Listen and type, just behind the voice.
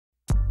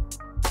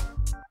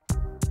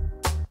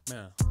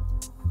Man.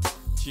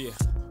 Yeah.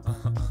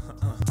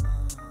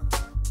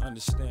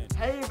 Understand.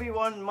 Hey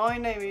everyone, my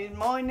name is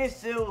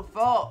Leicester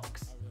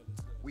Fox.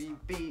 We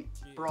beat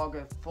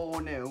Braga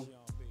 4-0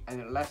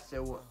 and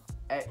Leicester were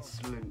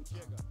excellent.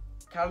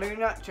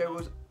 Iheanacho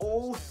was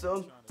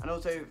awesome, and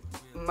also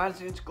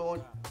Madison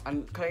scored,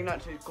 and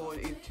Iheanacho scored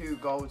his 2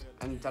 goals,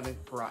 and Dennis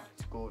Pratt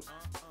scored.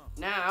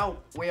 Now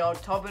we are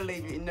top of the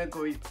league in the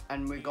group,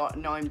 and we got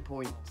 9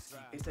 points.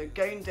 It's a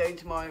game day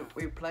tomorrow.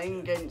 We're playing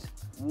against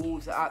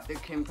Wolves at the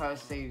King Power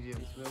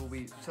Stadium. It will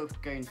be a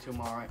tough game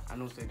tomorrow,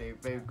 and also they're a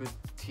very good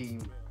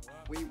team.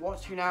 We're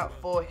watching out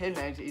for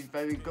Iheanacho. He's a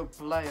very good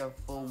player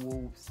for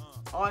Wolves.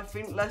 I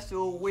think Leicester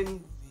will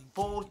win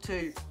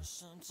 4-2.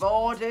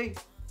 Vardy,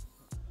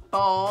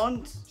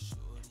 Barnes,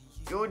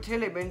 George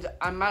Tillemans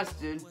and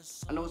Madison,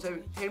 and also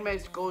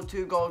Tillemans scored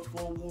 2 goals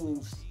for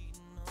Wolves.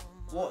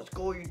 What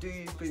score do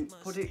you think?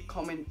 Put it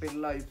comment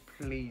below,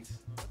 please.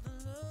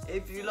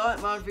 If you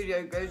like my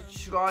video, go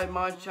subscribe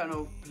my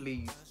channel,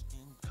 please.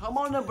 Come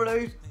on the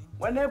Blues.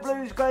 When the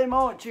Blues go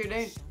marching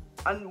in,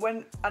 and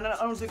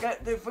also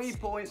get the 3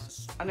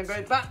 points, and then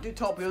go back to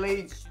top of the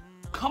league.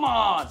 Come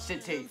on,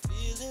 City.